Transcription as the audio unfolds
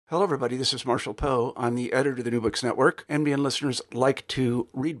Hello, everybody. This is Marshall Poe. I'm the editor of the New Books Network. NBN listeners like to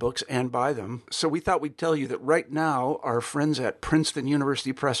read books and buy them. So we thought we'd tell you that right now, our friends at Princeton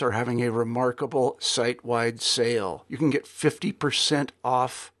University Press are having a remarkable site-wide sale. You can get 50%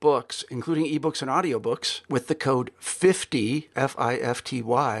 off books, including ebooks and audiobooks, with the code 50,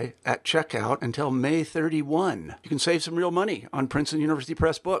 F-I-F-T-Y, at checkout until May 31. You can save some real money on Princeton University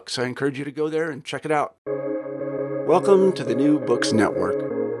Press books. I encourage you to go there and check it out. Welcome to the New Books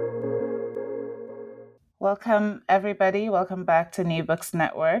Network. Welcome, everybody. Welcome back to New Books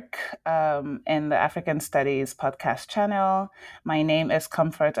Network in the African Studies podcast channel. My name is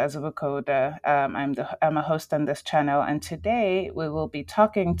Comfort Azubukoda. I'm a host on this channel, and today we will be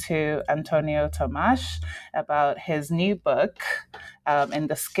talking to António Tomás about his new book, In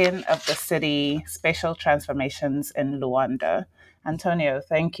the Skin of the City, Spatial Transformations in Luanda. António,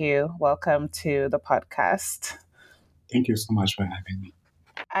 thank you. Welcome to the podcast. Thank you so much for having me.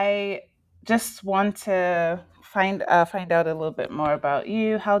 I just want to find out a little bit more about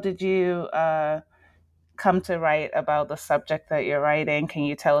you. How did you come to write about the subject that you're writing? Can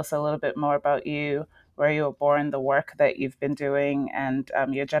you tell us a little bit more about you, where you were born, the work that you've been doing, and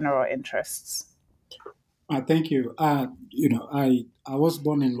your general interests? Thank you. I was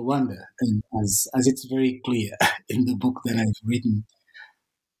born in Luanda, and as it's very clear in the book that I've written.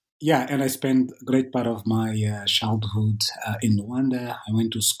 Yeah, and I spent a great part of my childhood in Luanda. I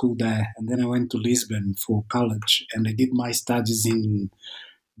went to school there, and then I went to Lisbon for college, and I did my studies in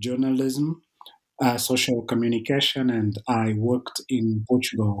journalism, social communication, and I worked in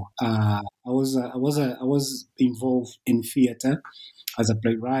Portugal. I was involved in theater as a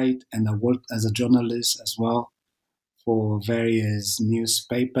playwright, and I worked as a journalist as well for various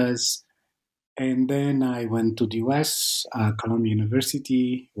newspapers. And then I went to the US, Columbia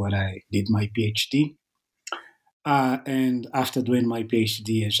University, where I did my PhD. And after doing my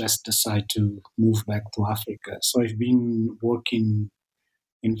PhD, I just decided to move back to Africa. So I've been working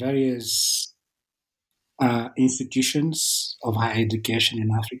in various institutions of higher education in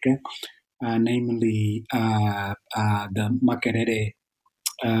Africa, namely the Makerere,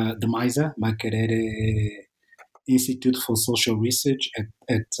 the MISA, Makerere Institute for Social Research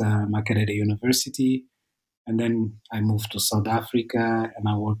at Makerere University. And then I moved to South Africa and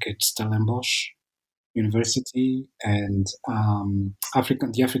I work at Stellenbosch University and the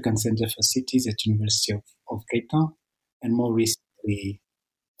African Center for Cities at University of Cape Town. And more recently,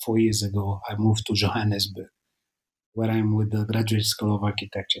 4 years ago, I moved to Johannesburg, where I'm with the Graduate School of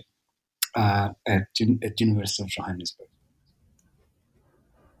Architecture at University of Johannesburg.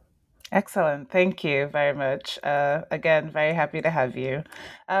 Excellent. Thank you very much. Again, very happy to have you.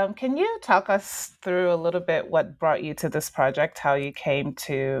 Can you talk us through a little bit what brought you to this project, how you came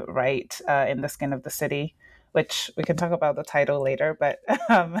to write In the Skin of the City, which we can talk about the title later, but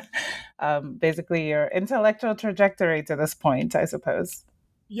basically your intellectual trajectory to this point, I suppose.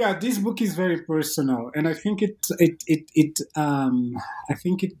 Yeah, this book is very personal, and I think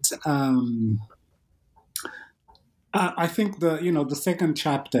I think the second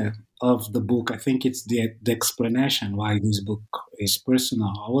chapter of the book, I think it's the explanation why this book is personal.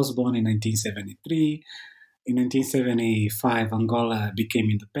 I was born in 1973. In 1975, Angola became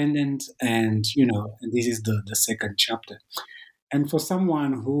independent, and this is the second chapter. And for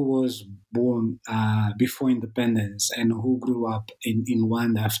someone who was born before independence and who grew up in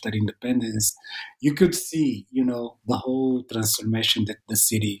Luanda after independence, you could see, the whole transformation that the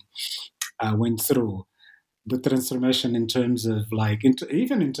city went through. The transformation in terms of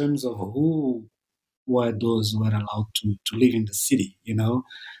even in terms of who were those who were allowed to live in the city,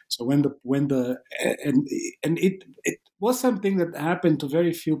 So and it was something that happened to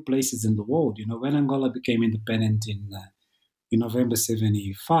very few places in the world, When Angola became independent in November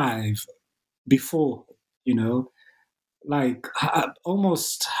 75, before,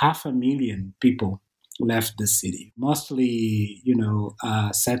 almost 500,000 people left the city, mostly,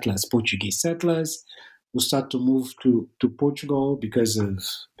 settlers, Portuguese settlers, who start to move to Portugal because of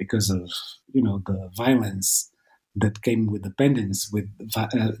the violence that came with independence, with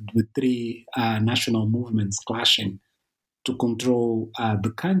three national movements clashing to control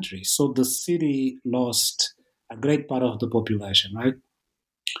the country. So the city lost a great part of the population, right?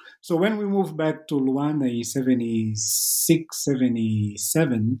 So when we moved back to Luanda in 76,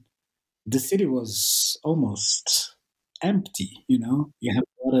 77, the city was almost empty, You have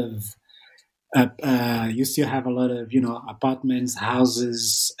a lot of you still have a lot of apartments,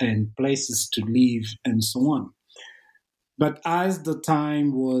 houses, and places to live, and so on. But as the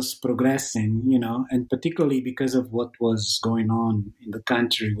time was progressing, and particularly because of what was going on in the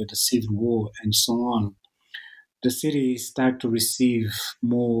country with the civil war and so on, the city started to receive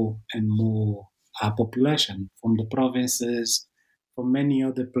more and more population from the provinces, from many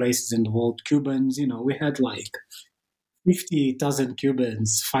other places in the world. Cubans, we had like 50,000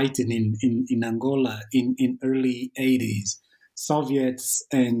 Cubans fighting in Angola in early 80s, Soviets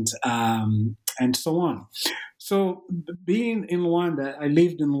and so on. So being in Luanda, I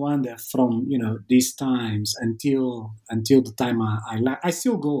lived in Luanda from these times until the time I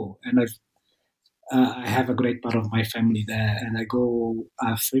still go, and I have a great part of my family there, and I go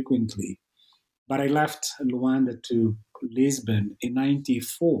frequently. But I left Luanda to Lisbon in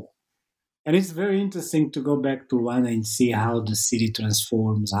 '94. And it's very interesting to go back to Luanda and see how the city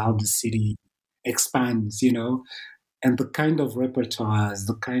transforms, how the city expands, and the kind of repertoires,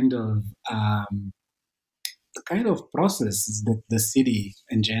 the kind of processes that the city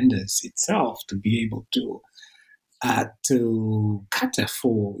engenders itself to be able to cater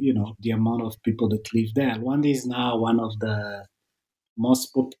for, the amount of people that live there. Luanda is now one of the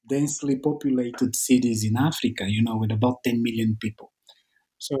most densely populated cities in Africa, with about 10 million people.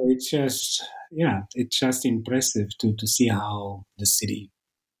 So it's just impressive to see how the city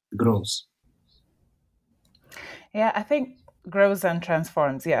grows. Yeah, I think grows and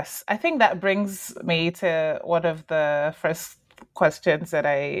transforms. Yes. I think that brings me to one of the first questions that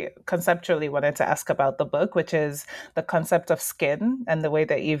I conceptually wanted to ask about the book, which is the concept of skin and the way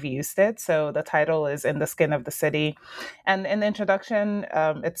that you've used it. So the title is In the Skin of the City. And in the introduction,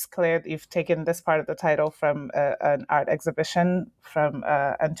 it's clear that you've taken this part of the title from an art exhibition from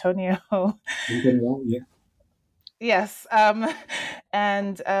Antonio. Yeah. Yes.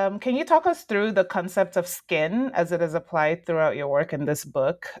 And can you talk us through the concept of skin as it is applied throughout your work in this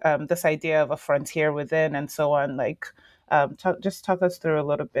book? This idea of a frontier within and so on. Just talk us through a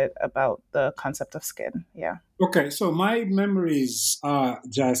little bit about the concept of skin. Yeah. Okay, so my memories are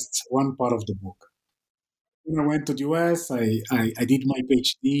just one part of the book. When I went to the US, I did my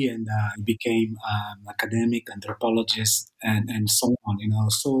PhD and I became an academic anthropologist and so on,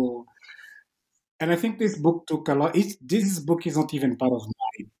 So, and I think this book took a lot. This book is not even part of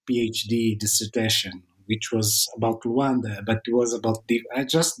my PhD dissertation, which was about Luanda, but it was about I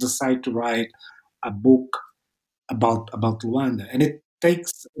just decided to write a book about Luanda, and it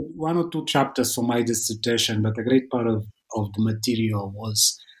takes one or two chapters for my dissertation, but a great part of the material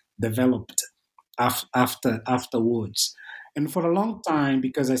was developed afterwards. And for a long time,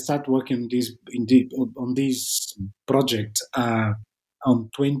 because I started working on this project on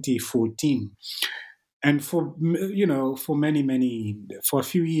 2014, and for for a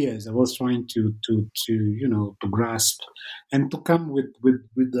few years I was trying to grasp and to come with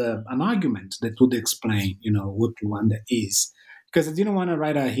an argument that would explain what Rwanda is, because I didn't want to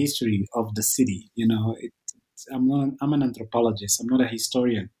write a history of the city. I'm an anthropologist, I'm not a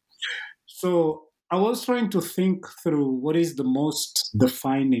historian. So I was trying to think through what is the most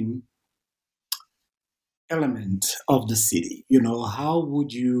defining element of the city. How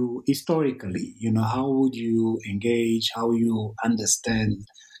would you historically, how would you engage, how you understand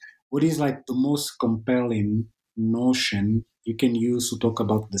what is like the most compelling notion you can use to talk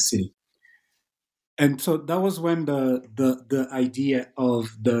about the city. And so that was when the idea of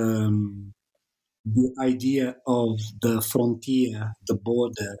the frontier, the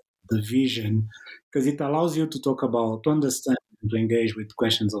border, the vision, because it allows you to understand, to engage with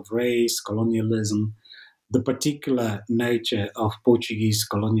questions of race, colonialism, the particular nature of Portuguese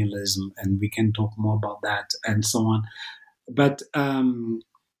colonialism, and we can talk more about that and so on. But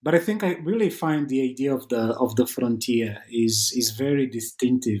I think I really find the idea of the frontier is very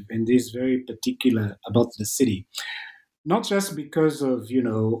distinctive and is very particular about the city, not just because of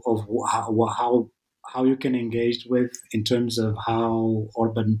of how you can engage with in terms of how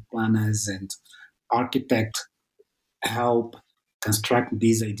urban planners and architects help construct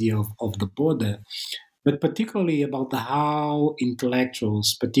this idea of the border, but particularly about how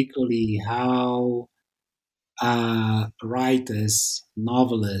intellectuals, particularly how writers,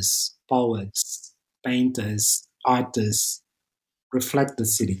 novelists, poets, painters, artists reflect the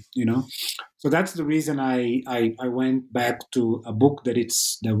city. So that's the reason I went back to a book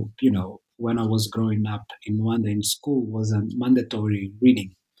when I was growing up in Rwanda in school was a mandatory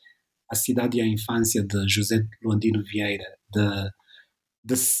reading, A Cidade e a Infância de José Luandino Vieira,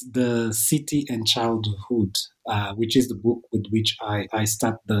 the City and Childhood, which is the book with which I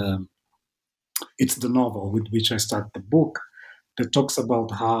start it's the novel with which I start the book, that talks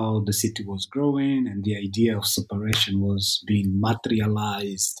about how the city was growing and the idea of separation was being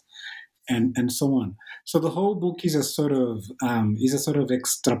materialized and so on. So the whole book is a sort of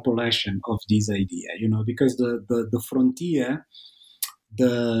extrapolation of this idea, because the frontier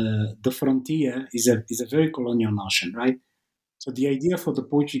the frontier is a very colonial notion, right? So the idea for the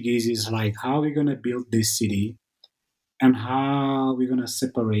Portuguese is like, how are we going to build this city, and how we're going to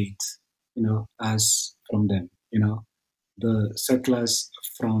separate, us from them, the settlers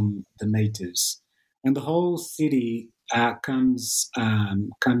from the natives, and the whole city comes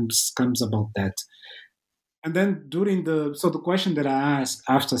about that. And then the question that I asked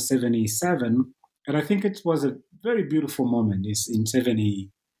after 77, and I think it was a very beautiful moment, is in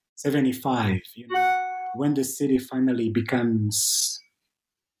 75, when the city finally becomes,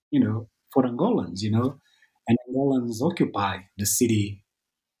 for Angolans, and Angolans occupy the city,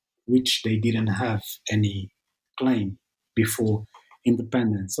 which they didn't have any claim before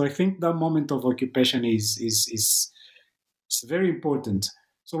independence. So I think that moment of occupation is very important.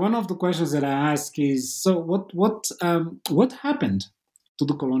 So one of the questions that I ask is, so what happened to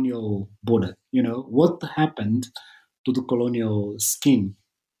the colonial border? What happened to the colonial scheme?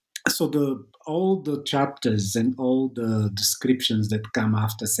 So all the chapters and all the descriptions that come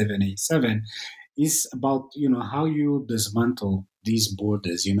after 787 is about, how you dismantle these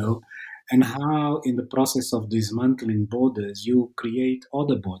borders, and how in the process of dismantling borders you create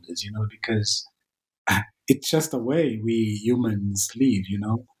other borders, because it's just the way we humans live,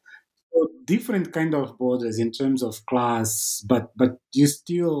 So different kind of borders in terms of class, but you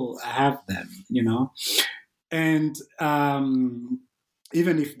still have them, and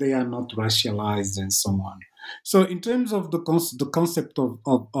even if they are not racialized and so on. So in terms of the concept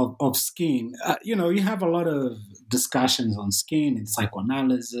of skin, you have a lot of discussions on skin and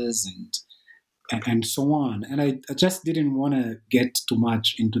psychoanalysis and so on. And I just didn't want to get too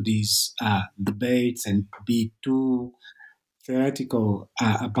much into these debates and be too theoretical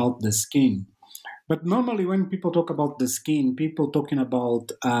about the skin. But normally, when people talk about the skin, people talking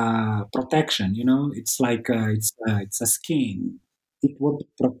about protection. It's like it's a skin. It what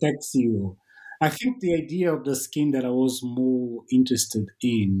protects you. I think the idea of the skin that I was more interested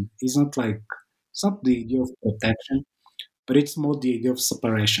in is not like, it's not the idea of protection, but it's more the idea of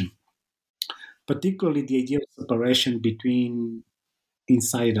separation, particularly the idea of separation between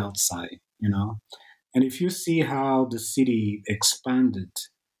inside and outside. And if you see how the city expanded,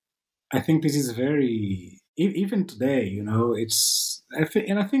 I think this is very even today. And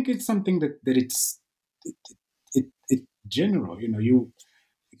I think it's something that it general. You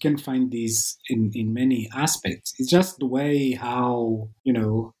can find these in many aspects. It's just the way how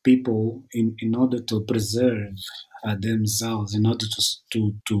people in order to preserve themselves, in order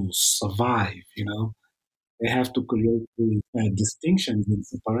to survive. They have to create these distinctions and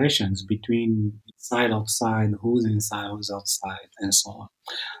separations between inside, outside, who's inside, who's outside, and so on.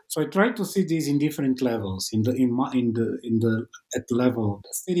 So I try to see these in different levels, in the at the level of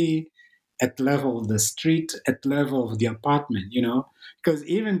the city, at the level of the street, at the level of the apartment. Because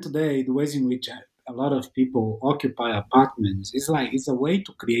even today, the ways in which a lot of people occupy apartments is like it's a way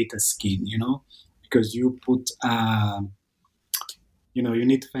to create a skin. Because you put you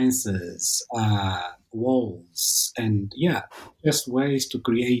need fences, walls, and yeah, just ways to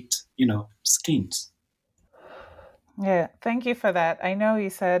create skins. Yeah, thank you for that. I know you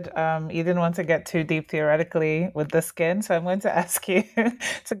said you didn't want to get too deep theoretically with the skin, so I'm going to ask you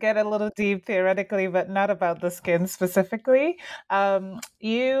to get a little deep theoretically, but not about the skin specifically.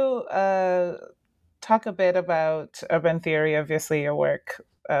 You talk a bit about urban theory. Obviously, your work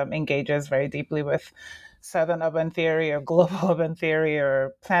engages very deeply with Southern urban theory or global urban theory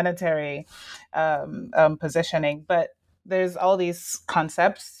or planetary positioning, but there's all these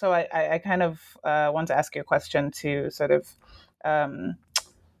concepts. So I kind of want to ask you a question to sort of um,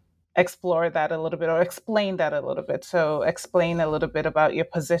 explore that a little bit or explain that a little bit. So explain a little bit about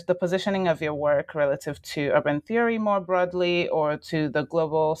the positioning of your work relative to urban theory more broadly, or to the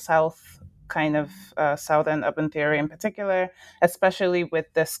global South kind of Southern urban theory in particular, especially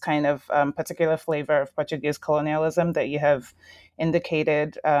with this kind of particular flavor of Portuguese colonialism that you have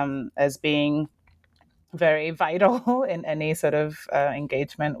indicated as being very vital in any sort of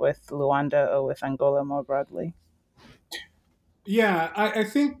engagement with Luanda or with Angola more broadly. Yeah, I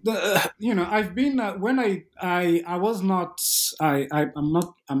think I've been when I was not I'm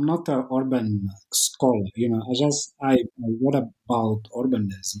not an urban scholar. I read about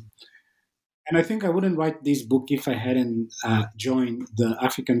urbanism, and I think I wouldn't write this book if I hadn't joined the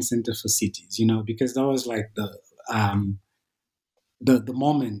African Center for Cities. Because that was like the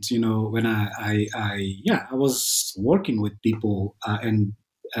moment, when I was working with people and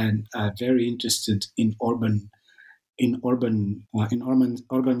very interested in urban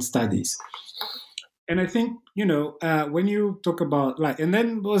studies. And I think, when you talk about like, and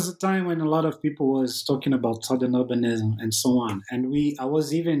then there was a time when a lot of people was talking about southern urbanism and so on, and I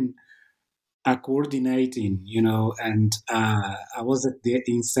was even coordinating, and I was at the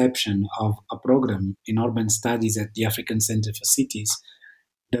inception of a program in urban studies at the African Center for Cities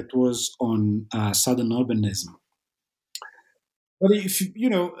that was on southern urbanism. But if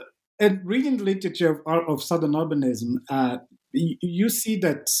and reading the literature of southern urbanism, you see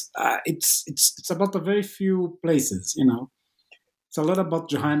that it's about a very few places. It's a lot about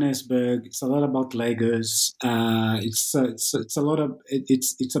Johannesburg. It's a lot about Lagos. It's a lot of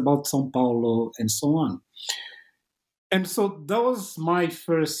it's about São Paulo and so on. And so that was my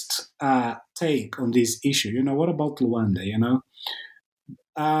first take on this issue. What about Luanda?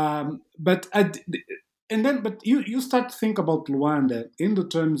 But but you start to think about Luanda in the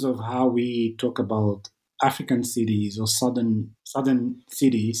terms of how we talk about African cities or southern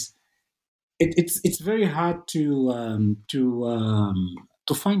cities. It's very hard to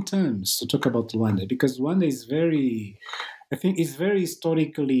find terms to talk about Luanda, because Luanda is I think is very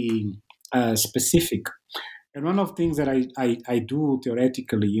historically specific. And one of the things that I do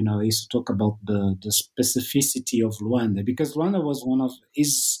theoretically, is to talk about the specificity of Luanda, because Luanda was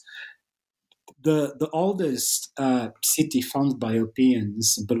is the oldest city found by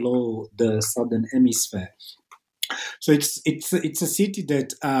Europeans below the southern hemisphere. So it's a city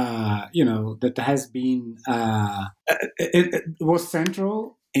that that has been it was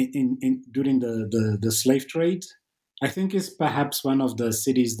central in during the slave trade. I think it's perhaps one of the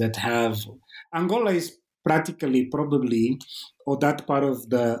cities that have Angola is practically probably, or that part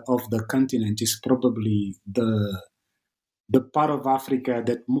of the continent is probably the part of Africa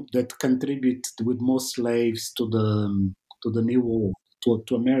that contributes with most slaves to the New World,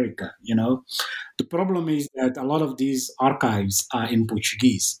 to America. The problem is that a lot of these archives are in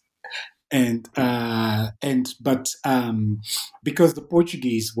Portuguese, but because the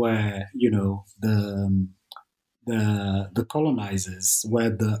Portuguese were, the colonizers were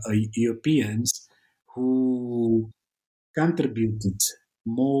the Europeans who contributed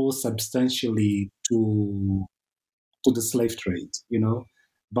more substantially to the slave trade.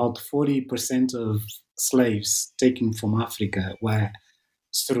 About 40% of slaves taken from Africa were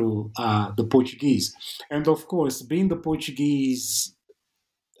through the Portuguese, and of course, being the Portuguese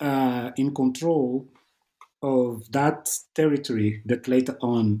in control of that territory that later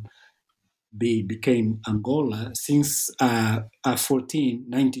on became Angola since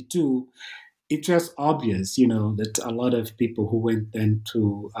 1492, it was obvious, that a lot of people who went then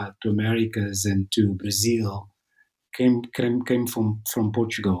to Americas and to Brazil came from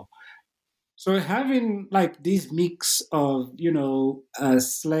Portugal. So having like this mix of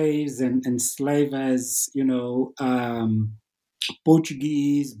slaves and enslavers,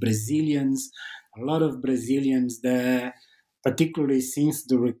 Portuguese, Brazilians, a lot of Brazilians there, particularly since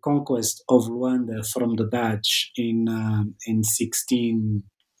the reconquest of Luanda from the Dutch in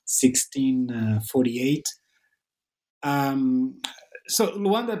 1648. So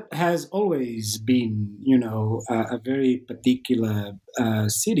Luanda has always been, a very particular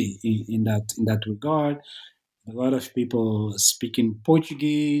city in that regard. A lot of people speaking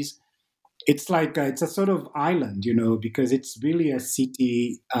Portuguese. It's like it's a sort of island, because it's really a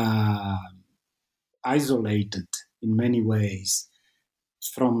city isolated in many ways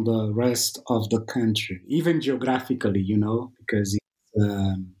from the rest of the country, even geographically, because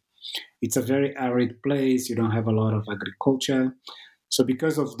it's a very arid place. You don't have a lot of agriculture. So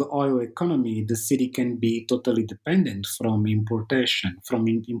because of the oil economy, the city can be totally dependent from importation, from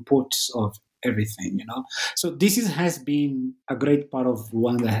imports of everything, So has been a great part of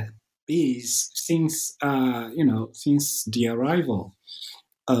Rwanda is since, since the arrival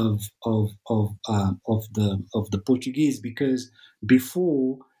of the Portuguese, because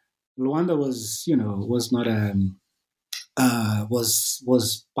before Luanda was not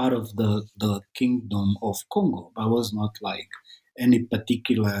was part of the Kingdom of Congo, but was not like any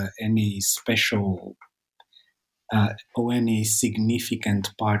special or any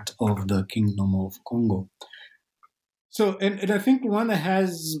significant part of the Kingdom of Congo. So, and I think Rwanda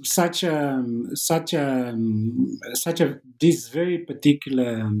has such a this very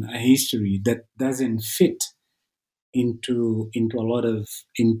particular history that doesn't fit into a lot of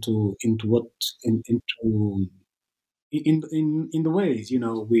into what into in the ways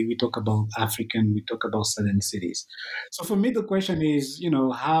we talk about African, we talk about southern cities. So for me, the question is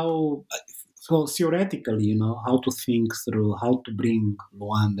how, so theoretically, how to think through how to bring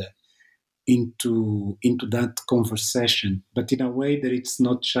Rwanda into that conversation, but in a way that it's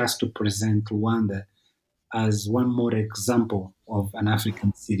not just to present Rwanda as one more example of an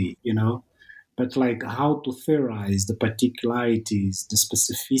African city, but like how to theorize the particularities, the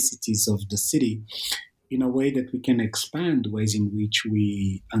specificities of the city in a way that we can expand ways in which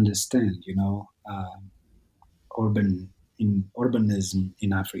we understand, urban in urbanism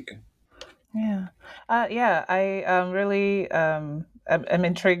in Africa. Yeah. Yeah, I really am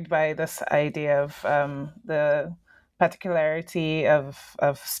intrigued by this idea of the particularity of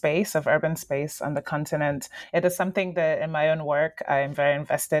space, of urban space on the continent. It is something that in my own work I'm very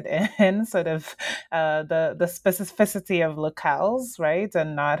invested in, sort of the specificity of locales, right?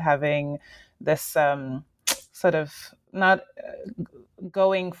 And not having this sort of not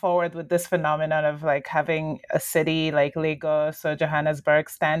going forward with this phenomenon of like having a city like Lagos or Johannesburg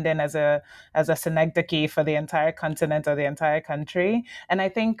stand in as a synecdoche for the entire continent or the entire country. And I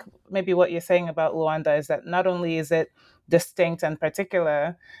think maybe what you're saying about Luanda is that not only is it distinct and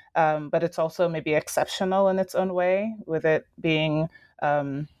particular, but it's also maybe exceptional in its own way, with it being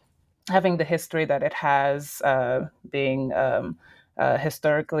having the history that it has, being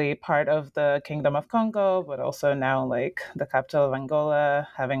historically part of the Kingdom of Congo, but also now like the capital of Angola,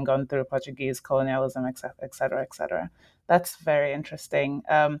 having gone through Portuguese colonialism, et cetera, et cetera, et cetera. That's very interesting.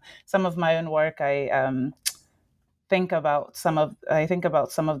 Some of my own work, I think about some of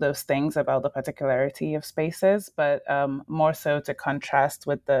those things about the particularity of spaces, but more so to contrast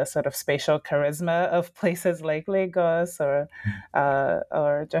with the sort of spatial charisma of places like Lagos or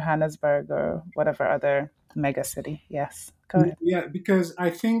Johannesburg or whatever other mega city. Yes, go ahead. Yeah, because I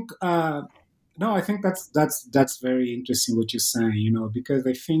think no, I think that's very interesting what you're saying. Because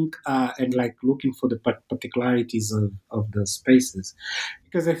I think and like looking for the particularities of the spaces,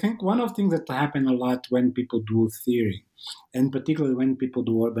 because I think one of the things that happen a lot when people do theory, and particularly when people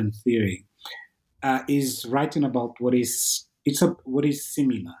do urban theory, is writing about what is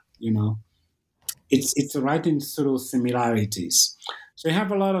similar. It's writing sort of similarities. So you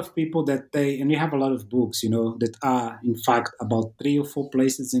have a lot of people and you have a lot of books, that are in fact about 3 or 4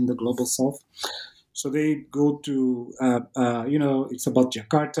 places in the global south. So they go to, it's about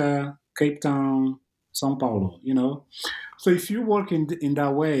Jakarta, Cape Town, Sao Paulo. So if you work in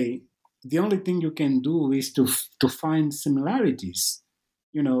that way, the only thing you can do is to find similarities.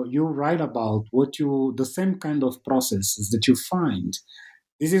 You write about the same kind of processes that you find.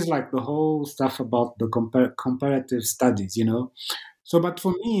 This is like the whole stuff about the comparative studies. So, but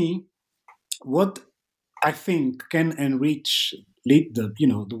for me, what I think can enrich lead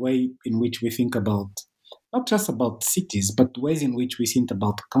the way in which we think about not just about cities, but ways in which we think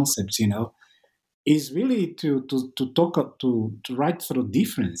about concepts. Is really to talk to write sort of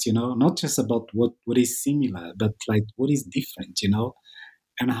difference. Not just about what is similar, but like what is different.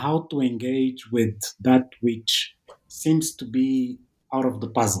 And how to engage with that which seems to be out of the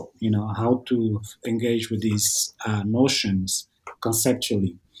puzzle, how to engage with these notions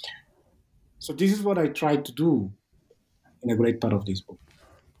conceptually. So this is what I try to do in a great part of this book.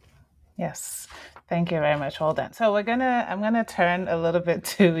 Yes. Thank you very much. Well done. So I'm gonna turn a little bit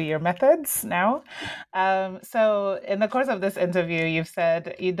to your methods now. So in the course of this interview, you've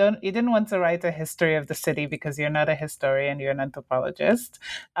said you didn't want to write a history of the city because you're not a historian, you're an anthropologist.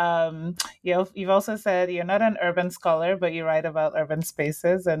 You've also said you're not an urban scholar, but you write about urban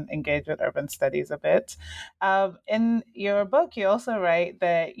spaces and engage with urban studies a bit. In your book, you also write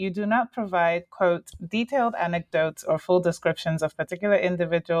that you do not provide, quote, detailed anecdotes or full descriptions of particular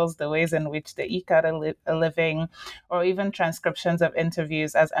individuals, the ways in which they eke out a living, or even transcriptions of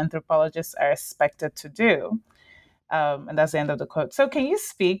interviews as anthropologists are expected to do. And that's the end of the quote. So, can you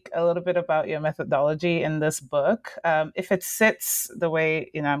speak a little bit about your methodology in this book? If it sits the way,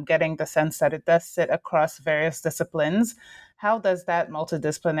 I'm getting the sense that it does sit across various disciplines, how does that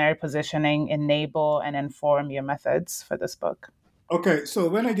multidisciplinary positioning enable and inform your methods for this book? Okay, so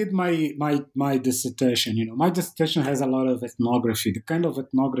when I did my dissertation, my dissertation has a lot of ethnography, the kind of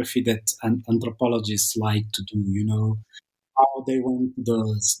ethnography that anthropologists like to do. How they went to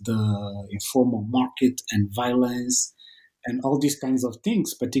the informal market and violence and all these kinds of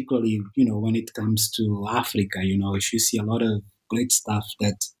things, particularly, when it comes to Africa. If you see a lot of great stuff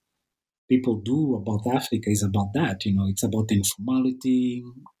that people do about Africa is about that. It's about informality,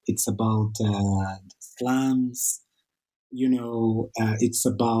 it's about slums, it's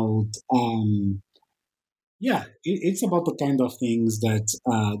about it's about the kind of things that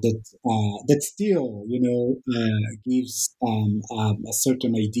still gives a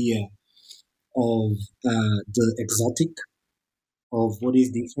certain idea of the exotic, of what is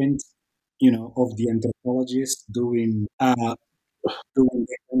different, of the anthropologist doing that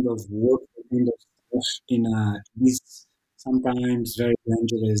kind of work, that kind of stuff in these sometimes very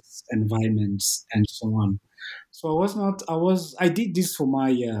dangerous environments and so on. So I did this for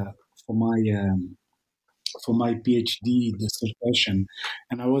for my PhD dissertation,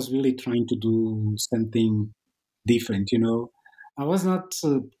 and I was really trying to do something different. I was not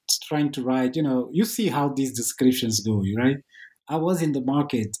trying to write. You see how these descriptions go, right? I was in the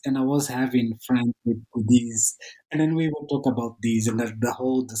market and I was having friends with these, and then we will talk about these and the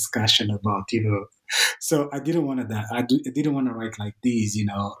whole discussion about. So I didn't want to. I didn't want to write like these.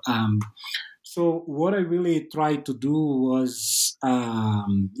 So what I really tried to do was,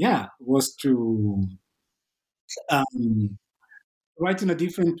 was to um, write in a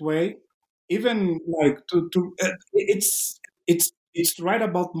different way, even like it's to write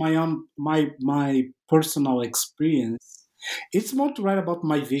about my personal experience. It's more to write about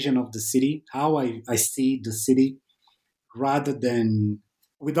my vision of the city, how I see the city, rather than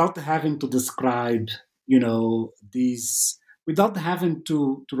without having to describe, these, without having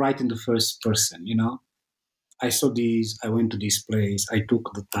to write in the first person. I saw these, I went to this place, I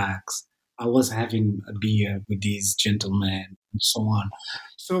took the tax, I was having a beer with these gentlemen, and so on.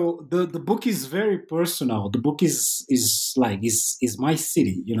 So the book is very personal. The book is my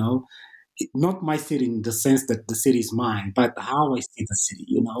city. Not my city in the sense that the city is mine, but how I see the city.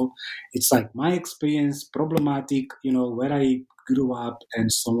 It's like my experience, problematic, where I grew up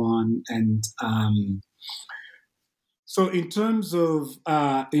and so on. And so in terms of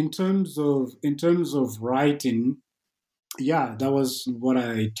writing, yeah, that was what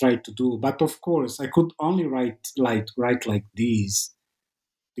I tried to do. But of course, I could only write like these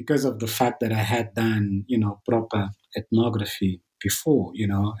because of the fact that I had done, proper ethnography before.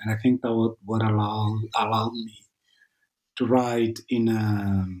 And I think that what allowed me to write in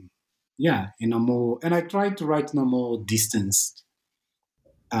a more, and I tried to write in a more distanced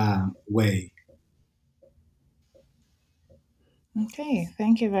way. Okay,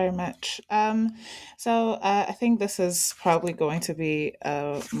 thank you very much. I think this is probably going to be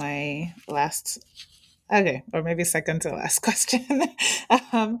my last, okay, or maybe second to last question.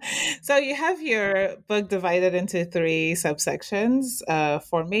 um, so you have your book divided into three subsections: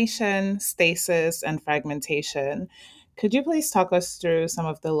 formation, stasis, and fragmentation. Could you please talk us through some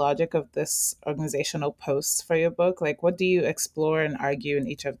of the logic of this organizational post for your book? Like, what do you explore and argue in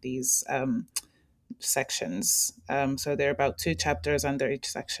each of these sections? So there are about two chapters under each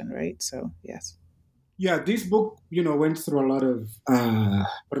section, right? So, yes. Yeah, this book, went through a lot of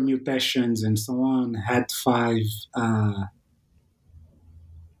permutations and so on. Had five,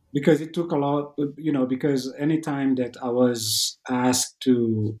 because it took a lot, because anytime that I was asked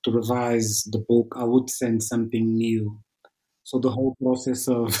to revise the book, I would send something new. So the whole process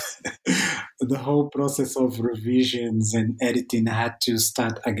of the whole process of revisions and editing had to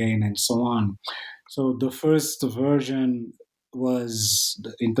start again and so on. So the first version was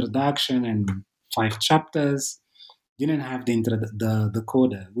the introduction and 5 chapters. Didn't have the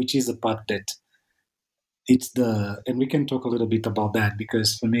coda, which is the part that it's the, and we can talk a little bit about that,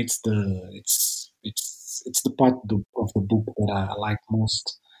 because for me it's the part of the book that I like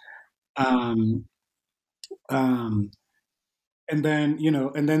most. Um, um, and then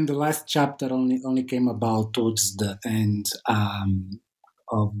the last chapter only came about towards the end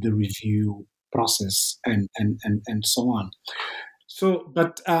of the review process, and so on.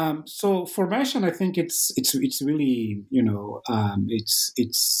 So formation, I think it's really,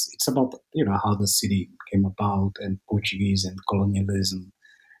 it's about, how the city came about, and Portuguese and colonialism,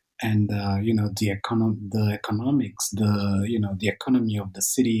 and the economics, the economy of the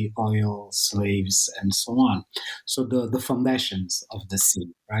city, oil, slaves, and so on. So the foundations of the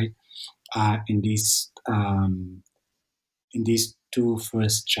city, right, in these two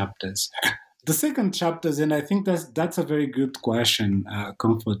first chapters. The second chapters, and I think that's a very good question,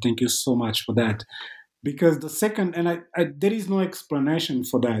 Comfort. Thank you so much for that. Because the second, and there is no explanation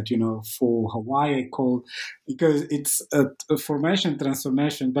for that, for why I call, because it's a formation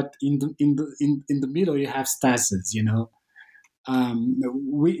transformation, but in the middle you have stasis.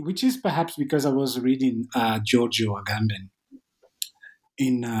 Which is perhaps because I was reading Giorgio Agamben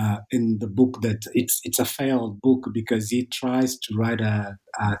in the book, that it's a failed book because he tries to write a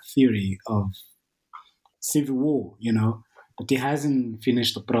theory of civil war. But he hasn't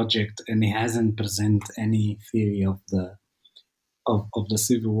finished the project, and he hasn't presented any theory of the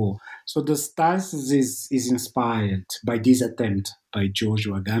civil war. So the stasis is inspired by this attempt by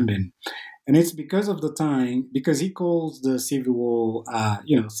Giorgio Agamben. And it's because of the time, because he calls the civil war,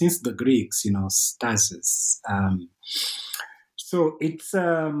 since the Greeks, stasis. So it's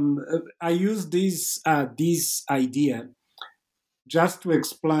I use this idea just to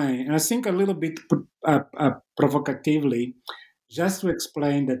explain, and I think a little bit provocatively, just to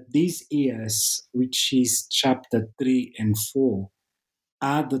explain that these years, which is chapter 3 and 4,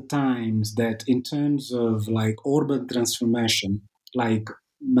 are the times that, in terms of like urban transformation, like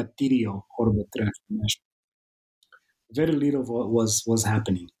material urban transformation, very little was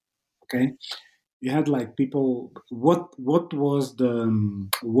happening. Okay, you had like people. What was the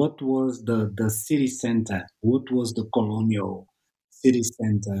city center? What was the colonial city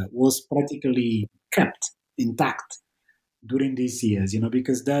center? Was practically kept intact during these years,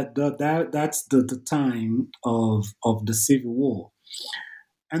 because that's the time of the civil war.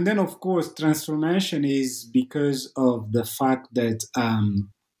 And then, of course, transformation is because of the fact that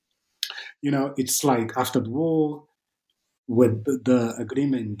it's like after the war, with the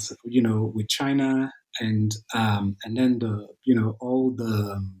agreement, with China, and then all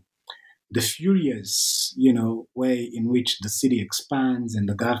the furious, way in which the city expands and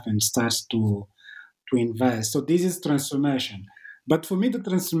the government starts to invest. So this is transformation. But for me, the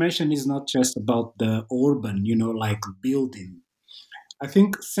transformation is not just about the urban, like building. I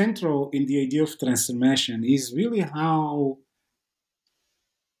think central in the idea of transformation is really how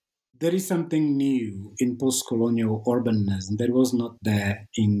there is something new in post-colonial urbanism that was not there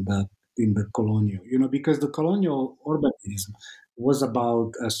in the colonial. Because the colonial urbanism was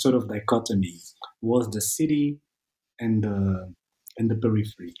about a sort of dichotomy: was the city and the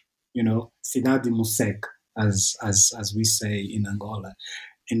periphery. Cidade Musec, as we say in Angola,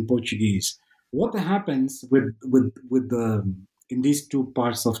 in Portuguese. What happens with the in these two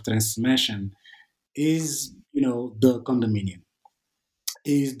parts of transformation is the condominium,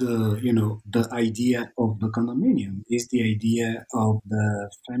 is the idea of the condominium, is the idea of the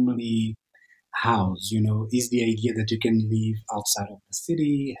family house, is the idea that you can live outside of the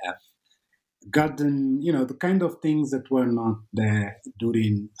city, have garden, the kind of things that were not there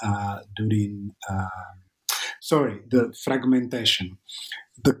during the fragmentation,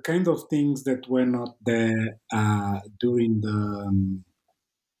 the kind of things that were not there during the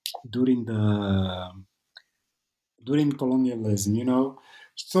during colonialism.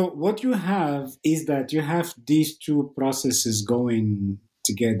 So what you have is that you have these two processes going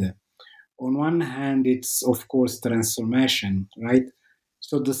together. On one hand, it's of course transformation, right?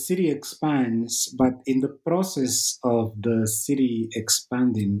 So the city expands, but in the process of the city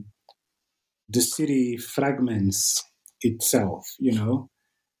expanding, the city fragments itself,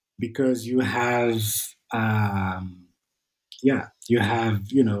 because you have, you have,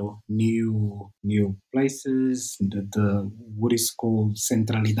 new places, the what is called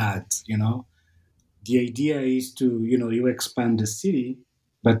centralidad, The idea is to, you expand the city,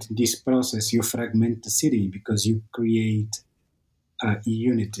 but in this process you fragment the city because you create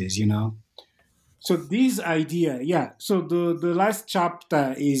unities, So this idea, yeah. So the last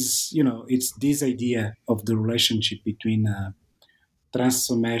chapter is, it's this idea of the relationship between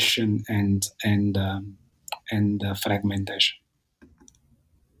transformation and fragmentation.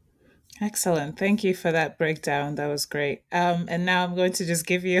 Excellent. Thank you for that breakdown. That was great. And now I'm going to just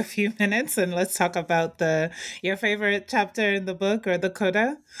give you a few minutes and let's talk about the your favorite chapter in the book, or the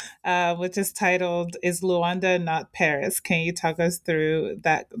coda, which is titled "Is Luanda Not Paris?" Can you talk us through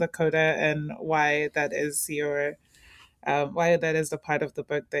the coda, and why that is the part of the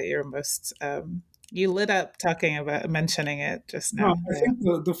book that you're most you lit up talking about mentioning it just No, now? I Yeah. think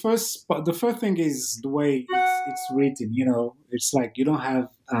the first thing is the way it's written. It's like you don't have.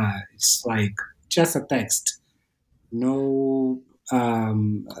 It's like just a text, no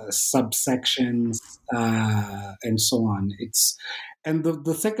subsections, and so on. And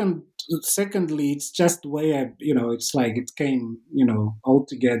the secondly, it's just the way it's like it came, all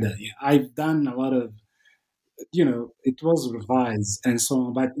together. I've done a lot of, it was revised and so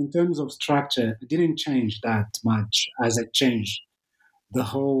on, but in terms of structure, it didn't change that much as I changed the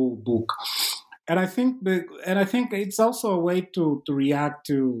whole book. And I think it's also a way to react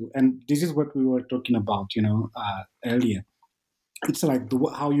to, and this is what we were talking about, earlier. It's like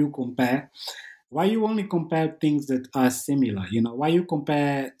how you compare. Why you only compare things that are similar? Why you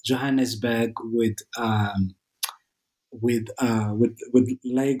compare Johannesburg with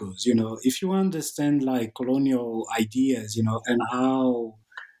Lagos? If you understand like colonial ideas, and how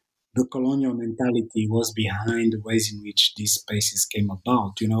the colonial mentality was behind the ways in which these spaces came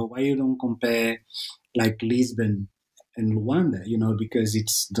about. Why you don't compare like Lisbon and Luanda? Because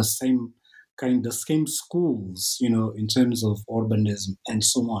it's the same schools, in terms of urbanism and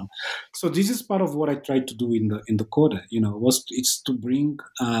so on. So this is part of what I tried to do in the coda. It's to bring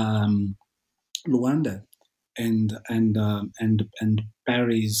Luanda and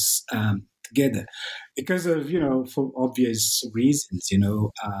Paris together, because of for obvious reasons.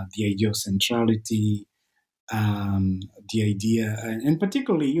 The idea of centrality, the idea, and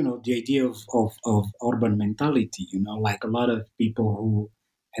particularly, the idea of urban mentality, like a lot of people who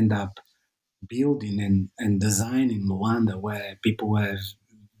end up building and designing Luanda, where people were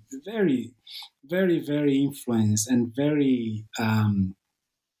very, very, very influenced and very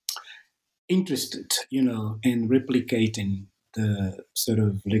interested, in replicating the sort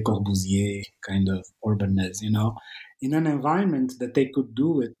of Le Corbusier kind of urbanness, in an environment that they could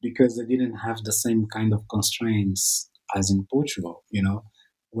do it because they didn't have the same kind of constraints as in Portugal,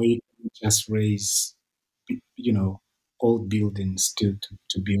 where you can just raise, old buildings to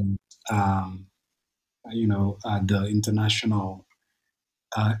build, the international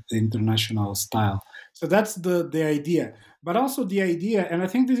style. So that's the idea, but also the idea, and I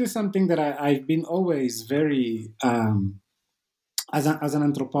think this is something that I've been always very as an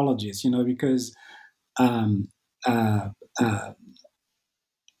anthropologist, because um, uh, uh,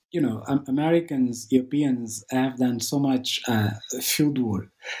 Americans, Europeans have done so much field work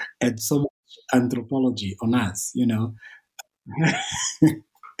and so much anthropology on us,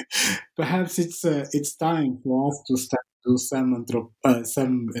 Perhaps it's time for us to start to do some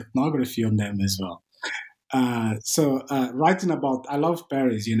ethnography on them as well. Writing about, I love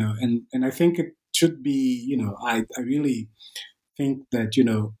Paris, and I think it should be, I really think that,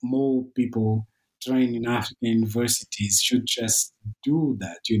 more people trained in African universities should just do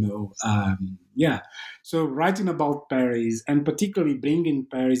that, yeah. So writing about Paris and particularly bringing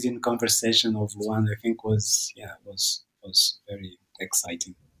Paris in conversation of Luanda, I think was very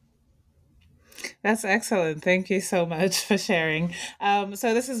exciting. That's excellent. Thank you so much for sharing.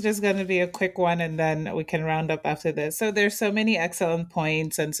 So this is just going to be a quick one, and then we can round up after this. So there's so many excellent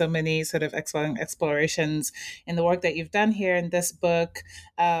points and so many sort of excellent explorations in the work that you've done here in this book.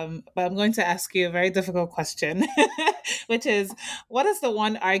 But I'm going to ask you a very difficult question, which is, what is the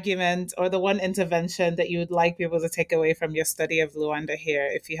one argument or the one intervention that you would like people to take away from your study of Luanda here?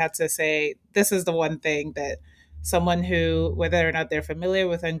 If you had to say, this is the one thing that someone who, whether or not they're familiar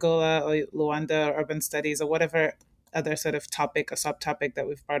with Angola or Luanda or urban studies or whatever other sort of topic or subtopic that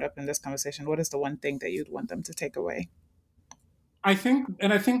we've brought up in this conversation, what is the one thing that you'd want them to take away? I think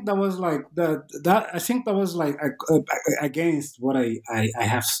that was like I think that was like against what I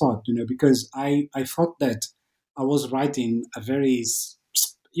have thought, because I thought that I was writing a very,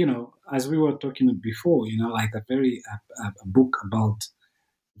 as we were talking before, like a book about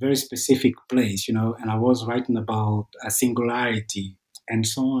very specific place, and I was writing about a singularity and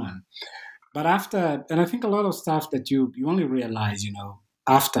so on. But after, and I think a lot of stuff that you only realize,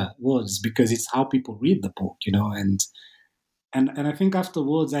 afterwards, because it's how people read the book, and I think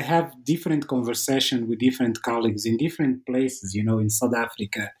afterwards I have different conversation with different colleagues in different places, in South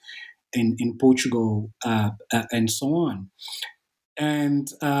Africa, in Portugal, and so on. And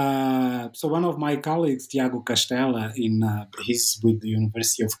so one of my colleagues, Tiago Castella, he's with the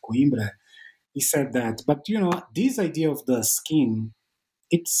University of Coimbra, he said that, but this idea of the skin,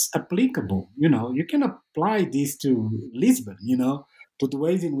 it's applicable. You can apply this to Lisbon, to the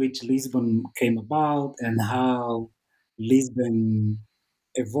ways in which Lisbon came about and how Lisbon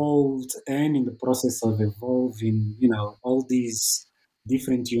evolved, and in the process of evolving, all these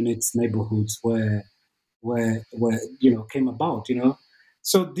different units, neighborhoods where came about,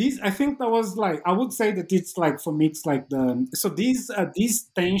 So this, I think that was like, I would say that it's like, for me, it's like this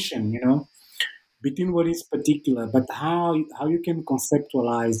tension, between what is particular, but how you can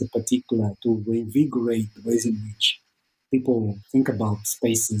conceptualize the particular to reinvigorate the ways in which people think about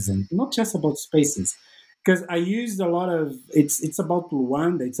spaces, and not just about spaces. Because I used a lot of, it's about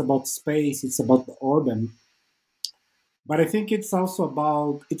Luanda, it's about space, it's about the urban, but I think it's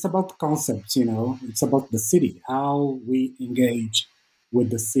about concepts, it's about the city, how we engage with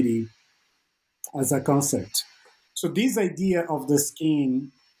the city as a concept. So this idea of the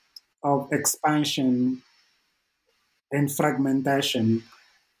skin, of expansion and fragmentation,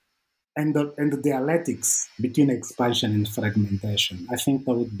 and the dialectics between expansion and fragmentation, I think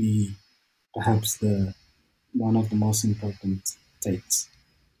that would be perhaps the one of the most important takes.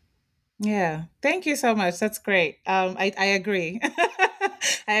 Yeah, thank you so much. That's great. I agree.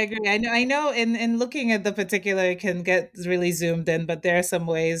 I agree. I know in looking at the particular, it can get really zoomed in, but there are some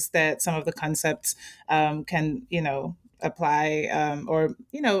ways that some of the concepts can, apply, or,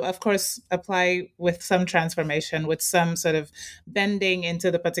 of course, apply with some transformation, with some sort of bending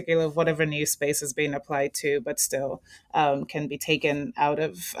into the particular of whatever new space is being applied to, but still can be taken out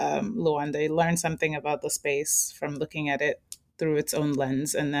of Luanda. Learn something about the space from looking at it through its own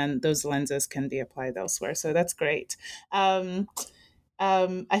lens, and then those lenses can be applied elsewhere. So that's great.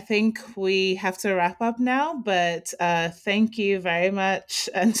 I think we have to wrap up now, but thank you very much,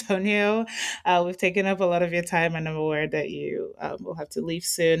 Antonio. We've taken up a lot of your time, and I'm aware that you will have to leave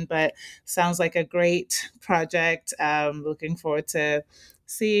soon, but sounds like a great project. Looking forward to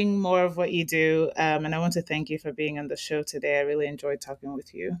seeing more of what you do. And I want to thank you for being on the show today. I really enjoyed talking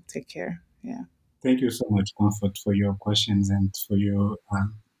with you. Take care. Yeah. Thank you so much, Comfort, for your questions and for your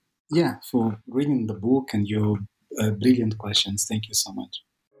for reading the book and your brilliant questions. Thank you so much.